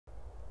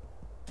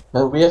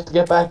And we have to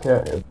get back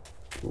here.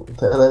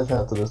 Let's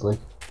after this, like.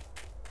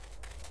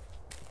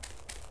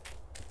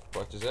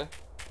 What is it?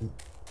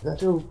 Is that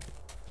true?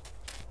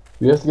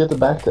 We have to get the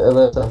back to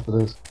LS after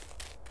this.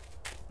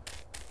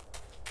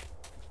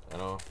 I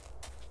know.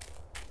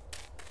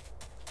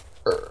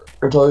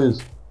 Or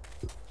toys.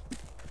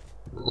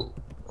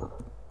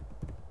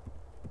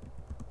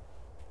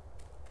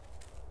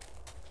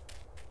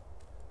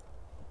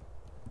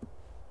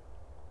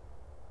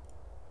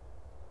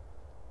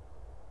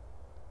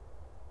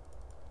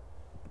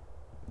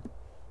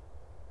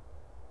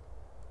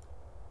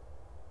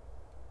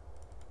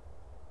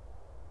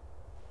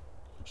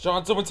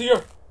 Sean, someone's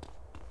here!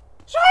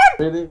 Sean!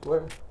 Really?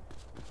 Where?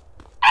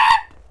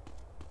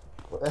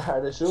 Where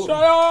are they shooting?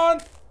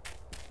 Sean!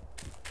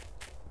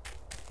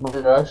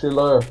 You're actually a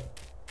liar.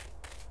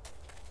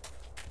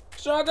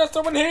 Sean, there's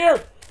someone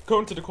here!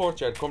 Come to the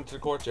courtyard, come to the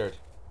courtyard.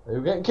 Are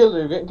you getting killed?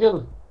 Are you getting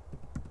killed?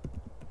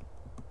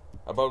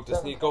 About to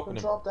sneak up on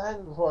him. Drop the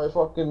hand before I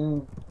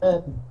fucking...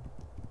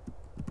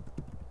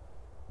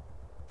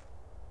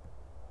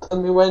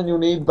 Tell me when you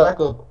need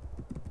backup.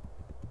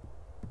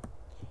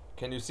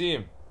 Can you see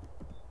him?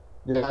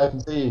 Yeah, I can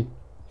see.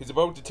 He's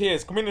about to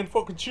tase. Come in and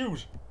fucking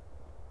shoot.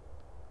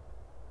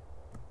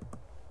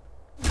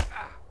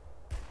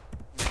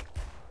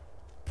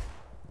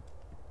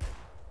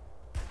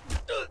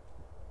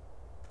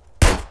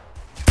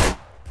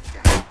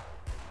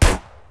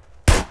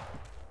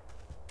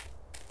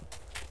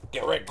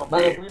 Get ready, come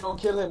Man, here. if we don't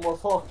kill him, we're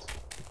fucked.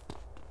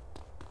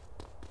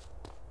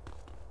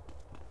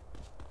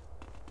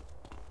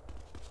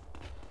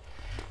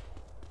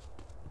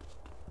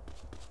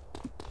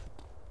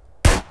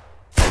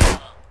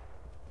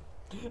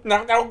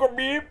 Knock down, come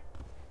here.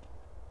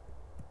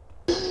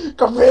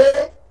 Come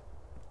here!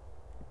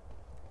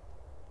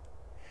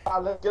 Ah,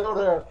 let's get out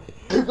of here.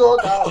 You go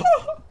down.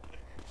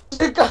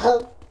 You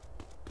can.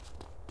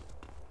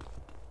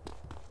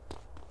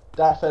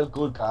 That felt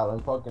good, Carl.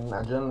 I'm fucking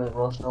adrenaline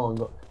rush now. And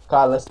go.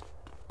 Carl, let's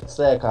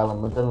say, Carl,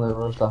 I'm adrenaline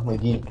rush off my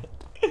geek.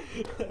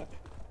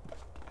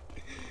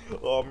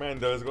 Oh man,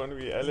 there's going to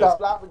be LS. Stop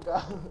laughing,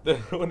 Carl.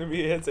 There's going to be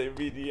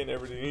SAVD and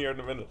everything here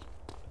in a minute.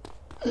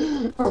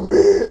 Come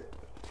here.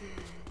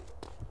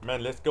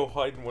 Man, let's go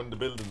hide in one of the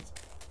buildings.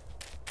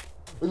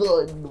 We go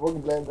in the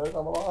fucking blender.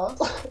 Come on.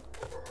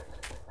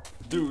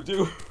 Do.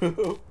 Here,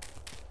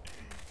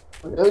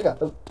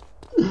 Carl.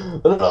 I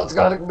don't know what's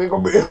gonna make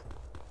me.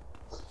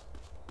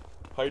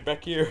 Hide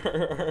back here.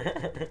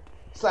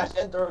 Slash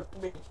enter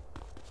me.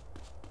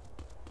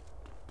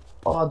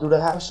 Oh, do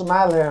they have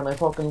Somal here? And I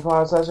fucking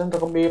fire slash enter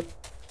can be. Get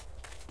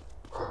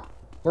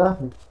off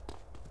me.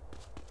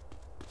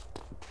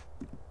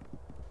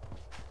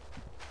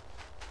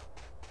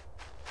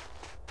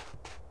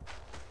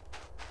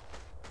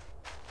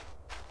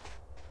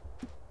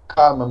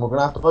 God, man, we're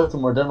gonna have to fight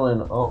some more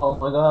adrenaline. Oh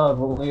my god,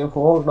 we're gonna get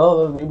forward.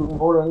 No, maybe we're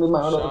going to the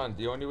man. Sean,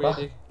 the only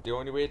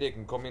way they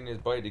can come in is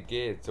by the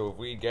gate. So if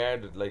we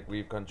guard it like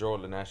we've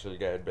controlled the National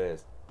Guard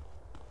base.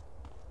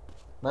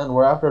 Man,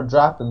 we're after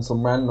dropping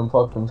some random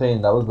fucking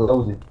thing. That was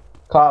lousy.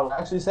 Carl,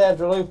 actually saved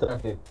your life there,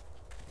 kid.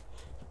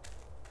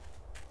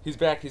 He's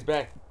back.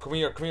 Come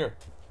here.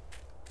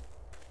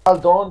 Carl,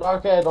 don't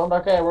arcade, run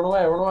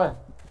away.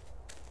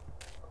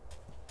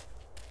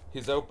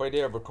 He's out by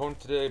there, but come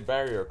to the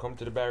barrier.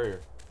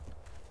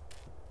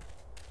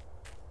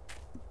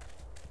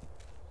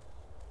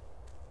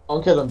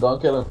 Don't kill him. Come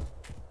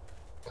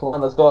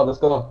on, let's go.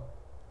 Don't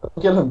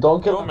kill him.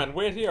 No man,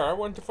 wait here. I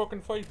want to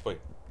fucking fight, boy.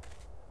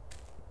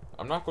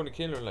 I'm not going to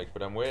kill him, like,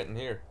 but I'm waiting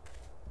here.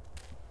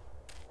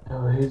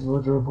 Yeah, he's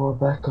would report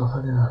back off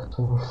anyway,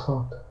 so we're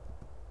fucked.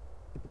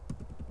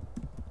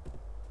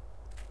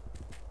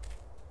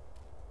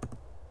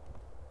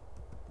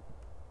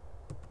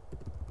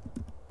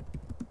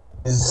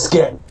 He's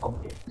scared.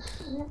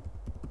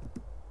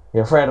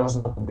 You're afraid of us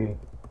not to be.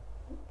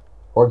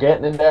 We're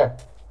getting in there.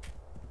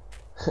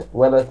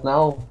 Well, it's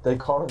now they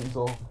call him,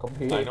 so come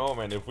here. I know,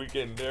 man. If we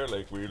get in there,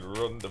 like, we'll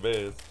run the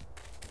base.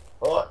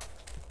 Oh.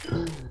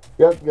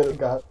 You have to get in,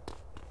 Carl.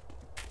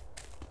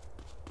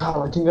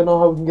 Carl, I think I know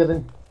how we can get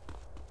in.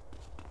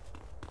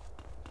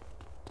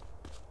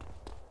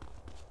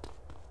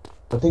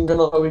 I think I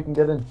know how we can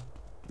get in.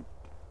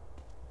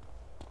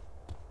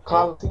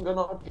 Carl, I think I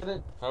know how to get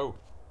in. How?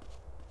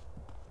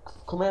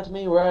 Come here to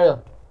me, where are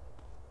you?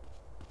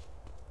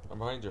 I'm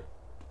behind you.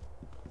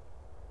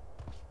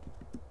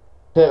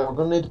 Okay, we're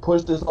gonna need to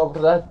push this over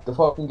to the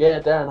fucking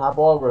gate there and hop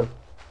over it.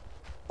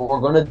 But we're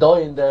gonna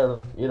die in there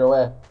either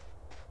way.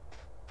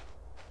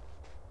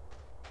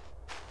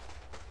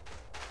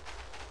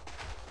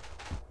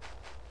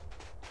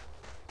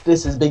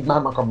 This is Big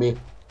Man Maccabee.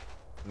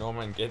 No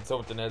man, get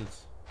something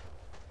else.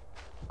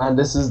 And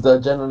this is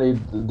generally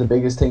the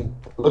biggest thing.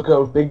 Look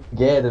how big the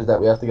gate is that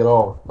we have to get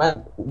over.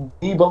 Man,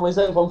 me by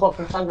myself, I'm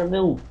fucking stronger than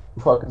you.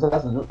 Fucking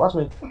assassin, watch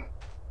me.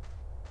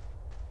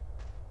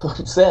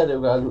 Fucking say it,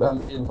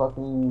 I'm in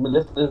fucking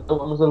lifting it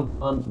up myself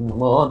on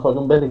my own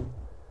fucking belly.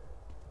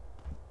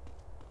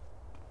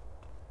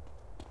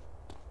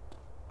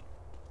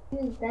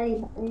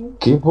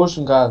 Keep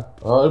pushing, Carl.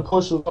 I'll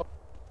push you.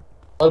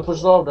 I'll push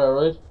it over there,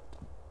 right?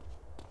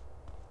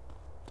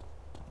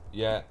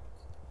 Yeah.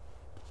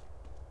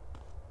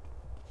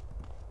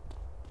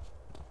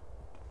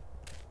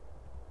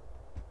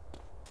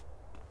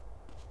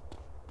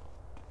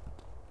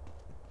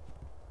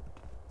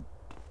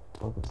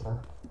 What was that?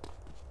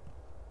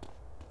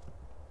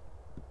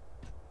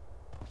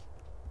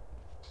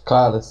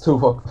 Carl, it's too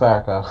fucking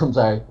far, Carl. I'm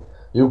sorry.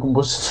 You can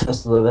push the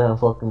rest of it there and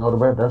fucking go to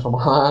bed. There's some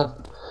hard.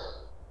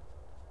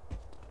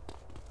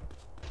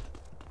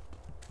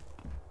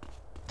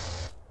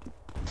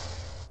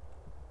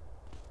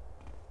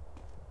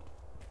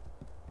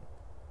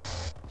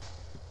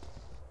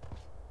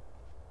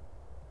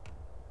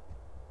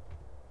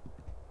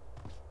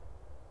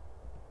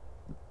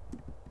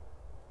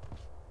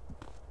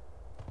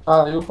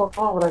 Ah, you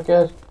fucking over that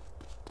kid.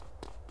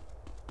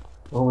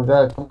 Oh my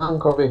god, come on,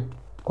 Kirby.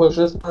 Push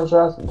this man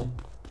past me.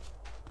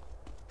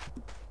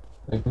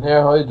 I can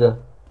hear Hydra.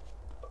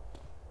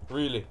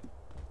 Really?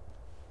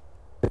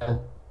 Yeah.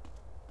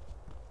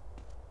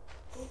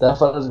 That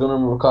fella's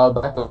gonna recall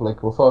back up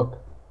like, well, fuck.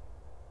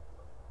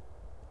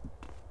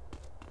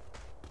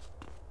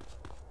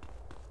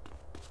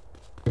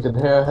 I can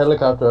hear a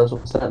helicopter or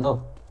something starting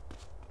up.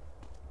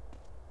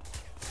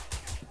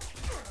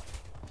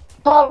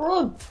 Carl,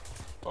 run!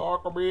 Oh,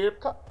 come here.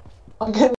 I'm getting